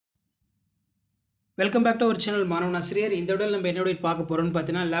Welcome back to our channel. மாணவன் ஆசிரியர் இந்த வீடியோல நம்ம என்ன பார்க்க போறோம்னு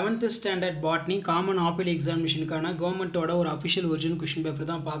பார்த்தீங்கன்னா 11th standard botany common apple எக்ஸாமினேஷனுக்கான கவர்மெண்டோட ஒரு அபிஷியல் ஒரிஜினல் क्वेश्चन பேப்பர்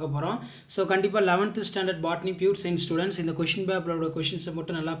தான் பார்க்க போறோம். சோ கண்டிப்பா 11th standard botany pure science students இந்த क्वेश्चन பேப்பரோட क्वेश्चंस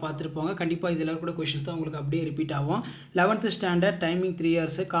மட்டும் நல்லா பார்த்திருப்பாங்க. கண்டிப்பா இதெல்லாம் கூட क्वेश्चंस தான் உங்களுக்கு அப்படியே ரிப்பீட் ஆகும். 11th standard timing 3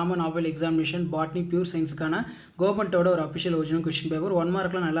 years common apple examination botany pure சயின்ஸ்க்கான கவர்மெண்டோட ஒரு அபிஷியல் ஒரிஜினல் क्वेश्चन பேப்பர் 1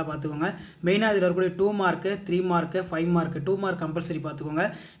 மார்க்ல நல்லா பாத்துக்கோங்க. மெயினா இதுல இருக்க 2 mark 3 mark 5 mark 2 mark compulsory பாத்துக்கோங்க.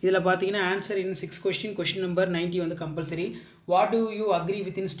 இதுல பாத்தீங்கன்னா ஆன்சர் இன் 6 क्वेश्चन number 90 வந்து compulsory. What do you agree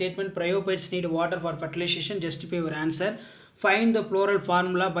within statement bryophytes need water for fertilization? Justify your answer. Find the plural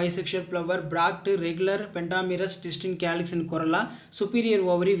formula bisexual flower, bract, regular, pentamerous, distinct calyx and corolla, superior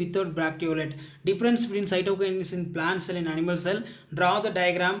ovary without bracteolate. Difference between cytokinins in plant cell and animal cell. Draw the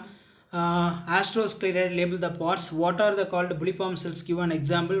diagram. Astrosclerate, label the parts. What are the called bulliform cells? Give an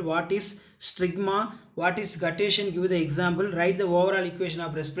example. What is strigma? What is guttation? Give the example. Write the overall equation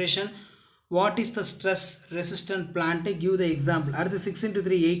of respiration. What is the stress resistant plant? Give the example. At the 6 into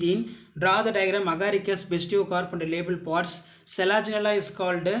 3 18. Draw the diagram. Agaricus, bestiocarp and label parts. Selaginella is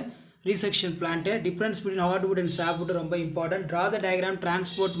called resection plant. Difference between hardwood and sapwood is very important. Draw the diagram.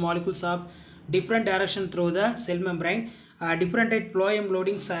 Transport molecules of different direction through the cell membrane. Different type phloem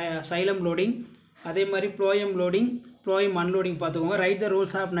loading, xylem loading. அதே மாதிரி phloem loading, phloem unloading பார்த்துக்கோங்க. Write the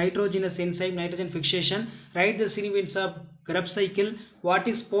roles of nitrogenous enzyme, nitrogen fixation. Write the sequence of Krebs cycle. What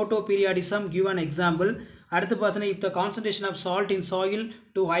is photoperiodism? Give an example. அடுத்து பார்த்தீங்கன்னா if the concentration of salt in soil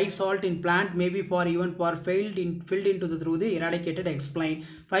to high salt in plant may be for even for filled into the through the eradicated, explain.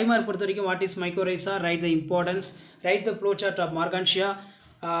 5 mark பொறுத்த வரைக்கும் what is mycorrhiza? Write the importance. Write the flowchart of Morgantia.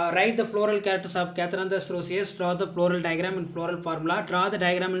 Write the floral characters of Catharanthus roseus. Draw the floral diagram in floral formula. Draw the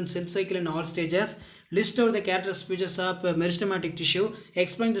diagram in cell cycle in all stages. List out the character features of meristematic tissue.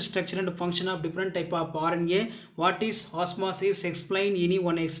 Explain the structure and function of different type of RNA. What is osmosis? Explain any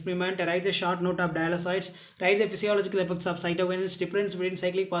one experiment. Write the short note of dialysoids. Write the physiological effects of cytokinins. Difference between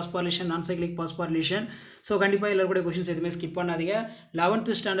cyclic phosphorylation and non-cyclic phosphorylation. So கண்டிப்பா எல்லாரோட questions எதுமே skip பண்ணாதீங்க.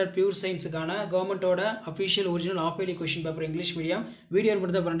 11th standard pure சயின்ஸ்க்கான கவர்மெண்டோட official original half yearly question paper English medium video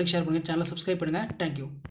மட்டும் தான் share பண்ணுங்க. சேனலை subscribe பண்ணுங்க. Thank you.